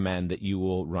type of men that you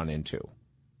will run into.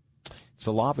 It's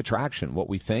the law of attraction. What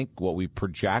we think, what we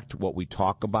project, what we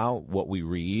talk about, what we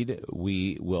read,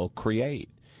 we will create.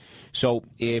 So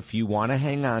if you want to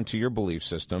hang on to your belief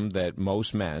system that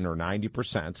most men, or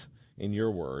 90%, in your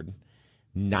word,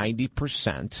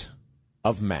 90%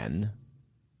 of men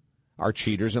are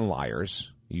cheaters and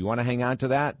liars, you want to hang on to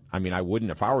that? I mean, I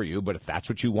wouldn't if I were you, but if that's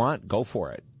what you want, go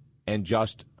for it. And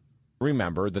just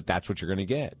remember that that's what you're going to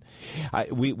get.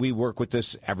 We work with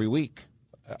this every week.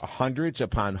 Hundreds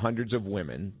upon hundreds of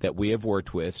women that we have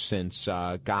worked with since,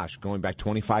 going back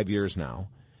 25 years now.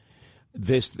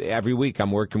 Every week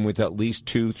I'm working with at least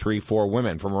 2, 3, 4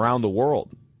 women from around the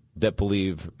world that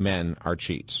believe men are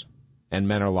cheats and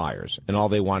men are liars and all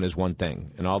they want is one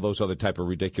thing and all those other type of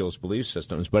ridiculous belief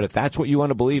systems. But if that's what you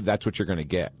want to believe, that's what you're going to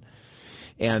get.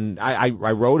 And I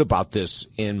wrote about this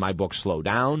in my book, Slow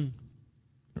Down.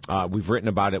 We've written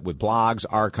about it with blogs,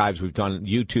 archives. We've done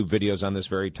YouTube videos on this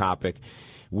very topic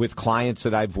with clients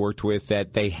that I've worked with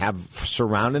that they have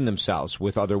surrounded themselves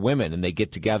with other women, and they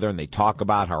get together and they talk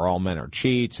about how all men are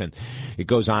cheats, and it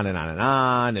goes on and on and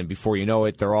on, and before you know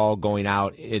it, they're all going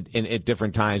out at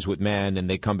different times with men, and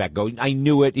they come back, go, I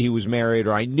knew it, he was married,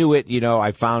 or I knew it,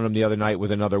 I found him the other night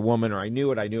with another woman, or I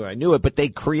knew it, but they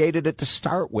created it to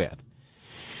start with.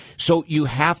 So you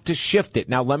have to shift it.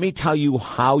 Now, let me tell you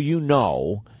how you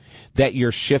know that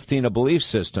you're shifting a belief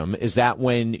system is that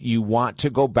when you want to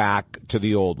go back to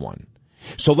the old one.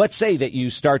 So let's say that you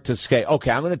start to say, okay,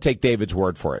 I'm going to take David's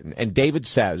word for it. And David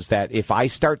says that if I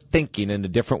start thinking in a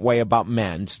different way about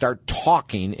men, start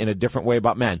talking in a different way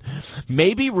about men,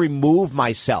 maybe remove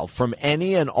myself from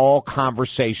any and all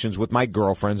conversations with my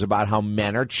girlfriends about how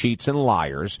men are cheats and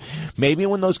liars. Maybe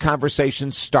when those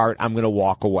conversations start, I'm going to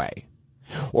walk away.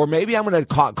 Or maybe I'm going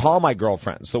to call my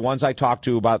girlfriends, the ones I talk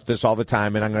to about this all the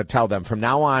time, and I'm going to tell them, from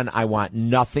now on, I want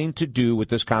nothing to do with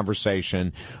this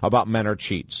conversation about men or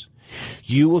cheats.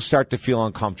 You will start to feel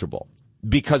uncomfortable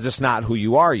because it's not who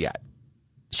you are yet.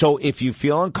 So if you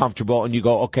feel uncomfortable and you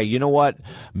go, okay, you know what?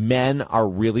 Men are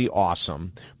really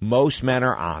awesome. Most men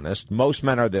are honest. Most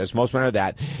men are this. Most men are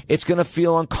that. It's going to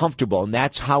feel uncomfortable. And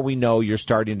that's how we know you're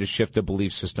starting to shift a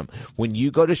belief system. When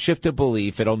you go to shift a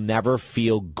belief, it'll never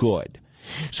feel good.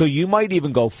 So you might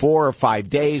even go 4 or 5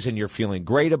 days and you're feeling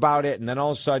great about it. And then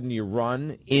all of a sudden you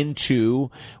run into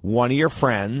one of your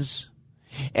friends.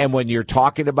 And when you're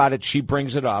talking about it, she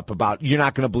brings it up about, you're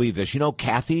not going to believe this.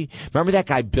 Kathy, remember that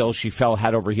guy Bill she fell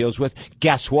head over heels with?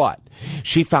 Guess what?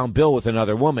 She found Bill with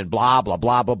another woman, blah, blah,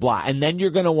 blah, blah, blah. And then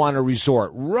you're going to want to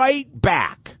resort right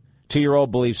back to your old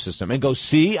belief system and go,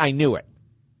 see, I knew it.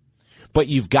 But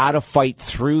you've got to fight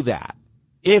through that.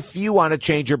 if you want to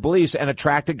change your beliefs and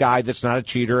attract a guy that's not a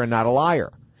cheater and not a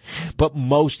liar. But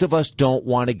most of us don't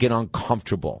want to get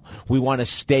uncomfortable. We want to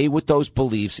stay with those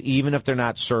beliefs even if they're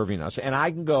not serving us. And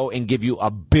I can go and give you a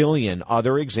billion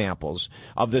other examples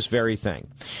of this very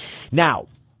thing. Now,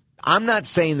 I'm not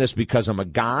saying this because I'm a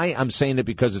guy. I'm saying it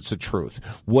because it's the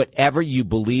truth. Whatever you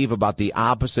believe about the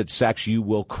opposite sex, you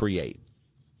will create.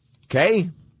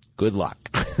 Okay? Good luck.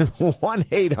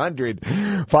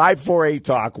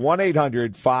 1-800-548-TALK.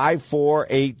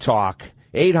 1-800-548-TALK.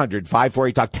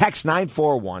 800-548-TALK. Text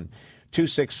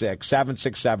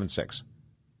 941-266-7676.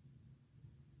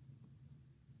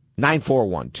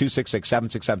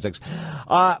 941-266-7676.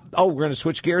 We're going to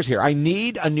switch gears here. I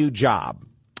need a new job.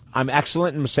 I'm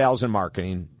excellent in sales and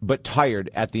marketing, but tired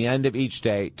at the end of each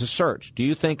day to search. Do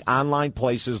you think online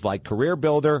places like Career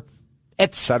Builder,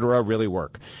 etc., really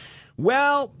work?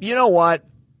 Well, you know what?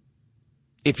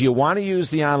 If you want to use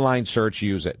the online search,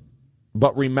 use it.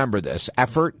 But remember this,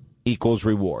 effort equals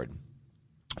reward.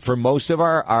 For most of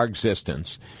our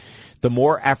existence, the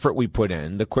more effort we put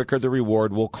in, the quicker the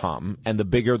reward will come and the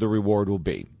bigger the reward will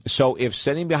be. So if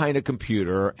sitting behind a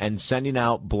computer and sending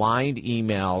out blind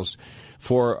emails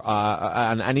for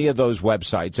on any of those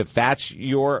websites, if that's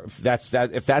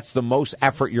the most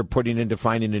effort you're putting into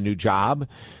finding a new job,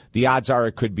 the odds are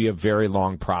it could be a very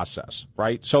long process,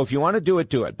 right? So if you want to do it,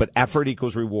 do it. But effort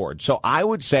equals reward. So I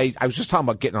would say, I was just talking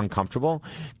about getting uncomfortable.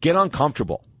 Get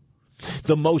uncomfortable.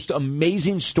 The most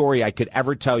amazing story I could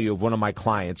ever tell you of one of my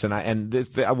clients, and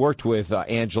I worked with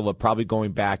Angela probably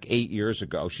going back 8 years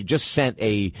ago. She just sent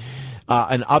an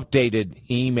updated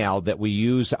email that we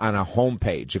use on a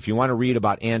homepage. If you want to read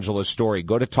about Angela's story,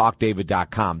 go to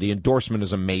talkdavid.com. The endorsement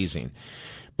is amazing.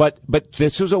 But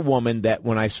this was a woman that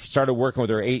when I started working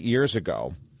with her 8 years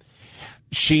ago,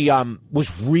 she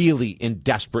was really in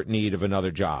desperate need of another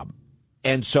job.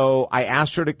 And so I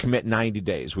asked her to commit 90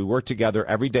 days. We worked together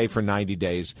every day for 90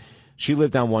 days. She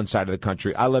lived on one side of the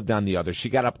country. I lived on the other. She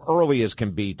got up early as can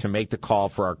be to make the call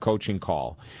for our coaching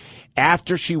call.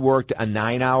 After she worked a 8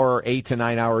 to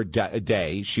 9 hour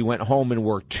day, she went home and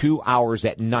worked 2 hours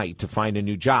at night to find a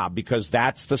new job because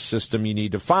that's the system you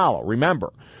need to follow.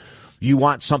 Remember, you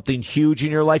want something huge in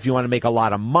your life. You want to make a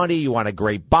lot of money. You want a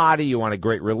great body. You want a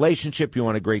great relationship. You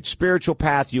want a great spiritual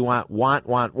path. You want.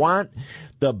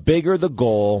 The bigger the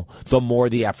goal, the more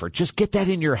the effort. Just get that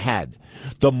in your head.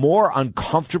 The more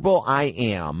uncomfortable I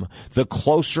am, the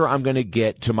closer I'm going to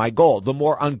get to my goal. The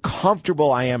more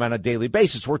uncomfortable I am on a daily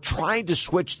basis. We're trying to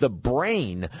switch the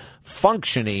brain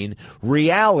functioning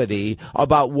reality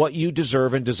about what you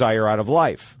deserve and desire out of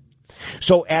life.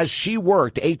 So as she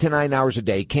worked 8 to 9 hours a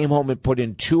day, came home and put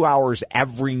in 2 hours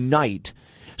every night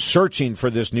searching for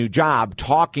this new job,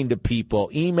 talking to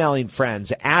people, emailing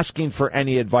friends, asking for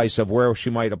any advice of where she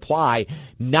might apply.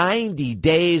 90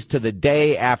 days to the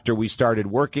day after we started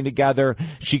working together,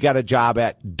 she got a job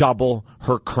at double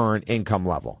her current income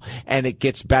level. And it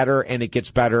gets better and it gets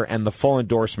better, and the full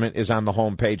endorsement is on the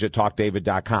homepage at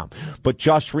talkdavid.com. But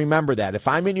just remember that. If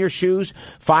I'm in your shoes,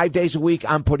 5 days a week,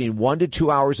 I'm putting 1 to 2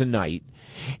 hours a night,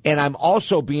 and I'm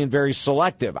also being very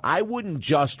selective. I wouldn't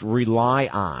just rely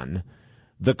on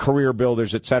the career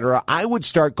builders, et cetera. I would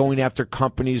start going after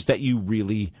companies that you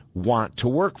really want to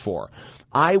work for.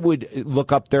 I would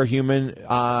look up their human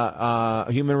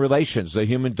relations,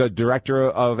 the director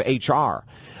of HR,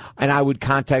 and I would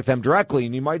contact them directly.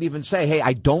 And you might even say, hey,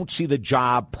 I don't see the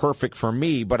job perfect for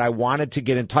me, but I wanted to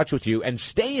get in touch with you, and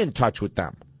stay in touch with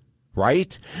them.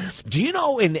 Right? Do you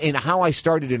know in how I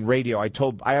started in radio, I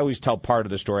always tell part of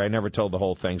the story. I never told the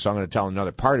whole thing, so I'm going to tell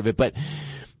another part of it. But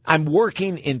I'm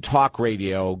working in talk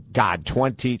radio,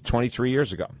 23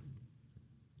 years ago.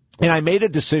 And I made a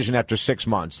decision after 6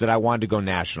 months that I wanted to go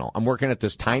national. I'm working at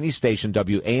this tiny station,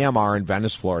 WAMR in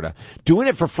Venice, Florida, doing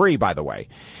it for free, by the way.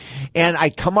 And I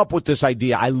come up with this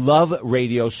idea. I love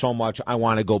radio so much, I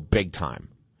want to go big time.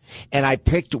 And I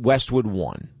picked Westwood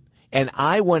One. And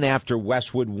I went after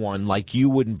Westwood One like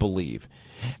you wouldn't believe.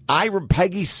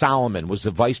 Peggy Solomon was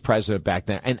the vice president back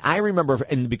then, and I remember,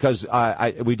 and because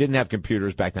we didn't have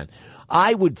computers back then,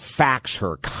 I would fax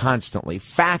her constantly.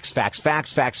 Fax her,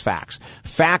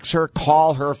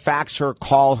 call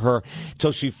her,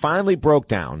 till she finally broke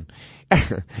down,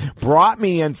 brought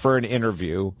me in for an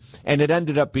interview, and it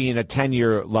ended up being a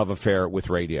 10-year love affair with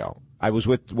radio. I was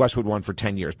with Westwood One for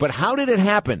 10 years. But how did it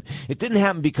happen? It didn't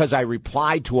happen because I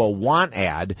replied to a want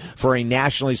ad for a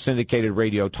nationally syndicated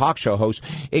radio talk show host.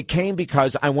 It came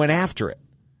because I went after it.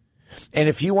 And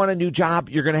if you want a new job,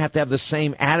 you're going to have the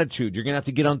same attitude. You're going to have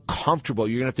to get uncomfortable.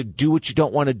 You're going to have to do what you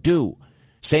don't want to do.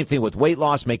 Same thing with weight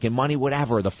loss, making money,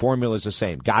 whatever. The formula is the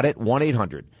same. Got it?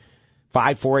 1-800.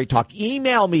 548-TALK.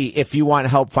 Email me if you want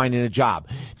help finding a job.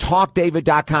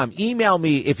 TalkDavid.com. Email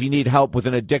me if you need help with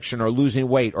an addiction or losing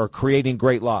weight or creating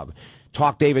great love.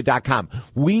 TalkDavid.com.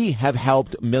 We have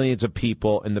helped millions of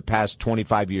people in the past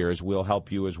 25 years. We'll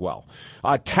help you as well.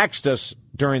 Text us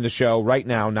during the show right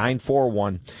now,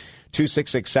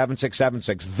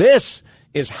 941-266-7676. This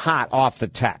is hot off the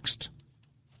text.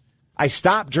 I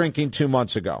stopped drinking 2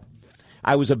 months ago.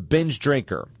 I was a binge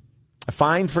drinker.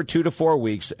 Fine for 2 to 4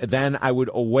 weeks, then I would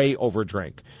way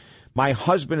overdrink. My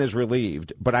husband is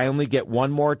relieved, but I only get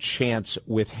one more chance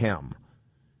with him.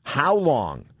 How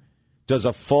long does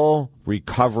a full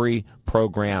recovery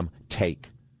program take?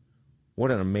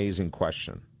 What an amazing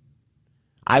question.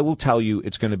 I will tell you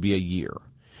it's going to be a year.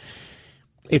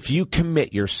 If you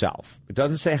commit yourself, it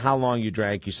doesn't say how long you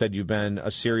drank. You said you've been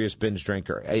a serious binge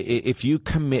drinker. If you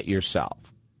commit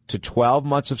yourself to 12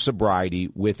 months of sobriety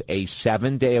with a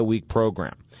 7-day-a-week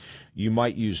program, you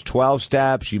might use 12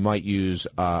 steps. You might use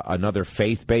another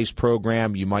faith-based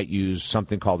program. You might use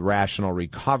something called rational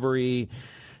recovery.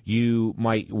 You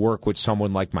might work with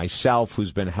someone like myself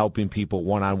who's been helping people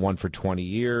one-on-one for 20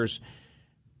 years.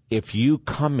 If you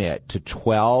commit to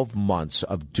 12 months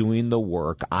of doing the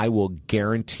work, I will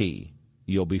guarantee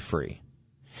you'll be free.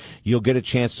 You'll get a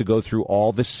chance to go through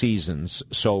all the seasons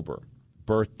sober.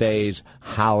 Birthdays,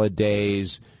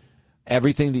 holidays,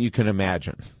 everything that you can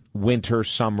imagine. Winter,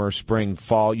 summer, spring,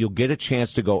 fall. You'll get a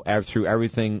chance to go through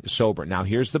everything sober. Now,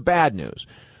 here's the bad news.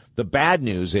 The bad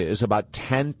news is about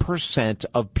 10%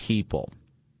 of people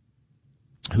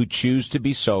who choose to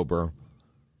be sober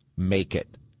make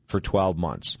it for 12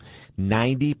 months.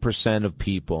 90% of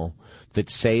people that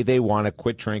say they want to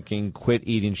quit drinking, quit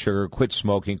eating sugar, quit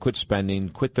smoking, quit spending,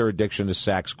 quit their addiction to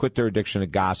sex, quit their addiction to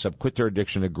gossip, quit their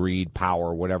addiction to greed,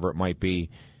 power, whatever it might be,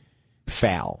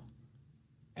 fail.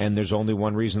 And there's only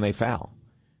one reason they fail,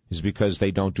 is because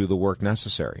they don't do the work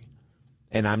necessary.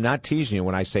 And I'm not teasing you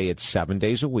when I say it's 7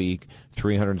 days a week,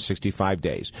 365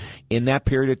 days. In that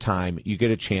period of time, you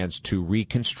get a chance to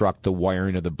reconstruct the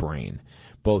wiring of the brain,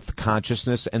 both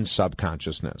consciousness and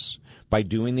subconsciousness. By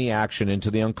doing the action into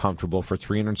the uncomfortable for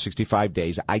 365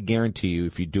 days, I guarantee you,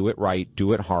 if you do it right,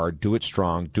 do it hard, do it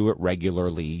strong, do it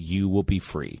regularly, you will be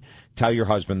free. Tell your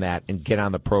husband that and get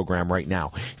on the program right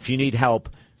now. If you need help,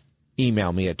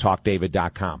 email me at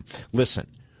TalkDavid.com. Listen,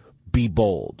 be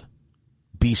bold,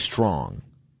 be strong,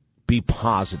 be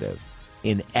positive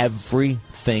in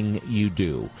everything you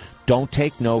do. Don't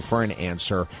take no for an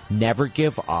answer. Never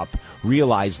give up.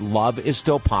 Realize love is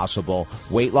still possible.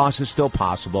 Weight loss is still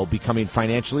possible. Becoming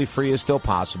financially free is still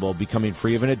possible. Becoming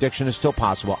free of an addiction is still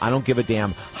possible. I don't give a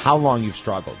damn how long you've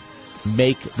struggled.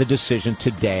 Make the decision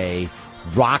today.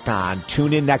 Rock on.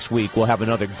 Tune in next week. We'll have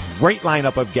another great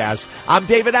lineup of guests. I'm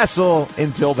David Essel.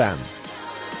 Until then.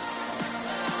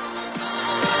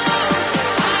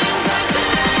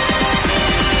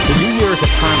 The new year is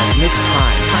upon us, and it's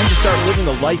time to start living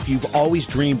the life you've always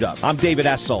dreamed of. I'm David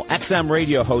Essel, XM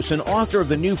radio host and author of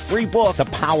the new free book, The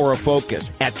Power of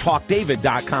Focus, at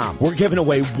TalkDavid.com. We're giving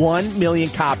away 1 million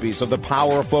copies of The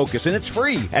Power of Focus, and it's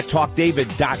free at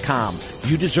TalkDavid.com.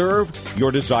 You deserve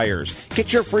your desires.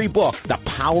 Get your free book, The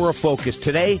Power of Focus,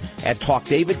 today at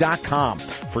TalkDavid.com.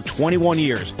 For 21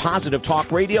 years, Positive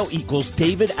Talk Radio equals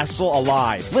David Essel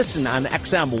Alive. Listen on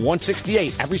XM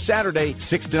 168 every Saturday,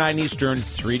 6 to 9 Eastern,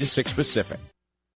 3 to 6 Pacific.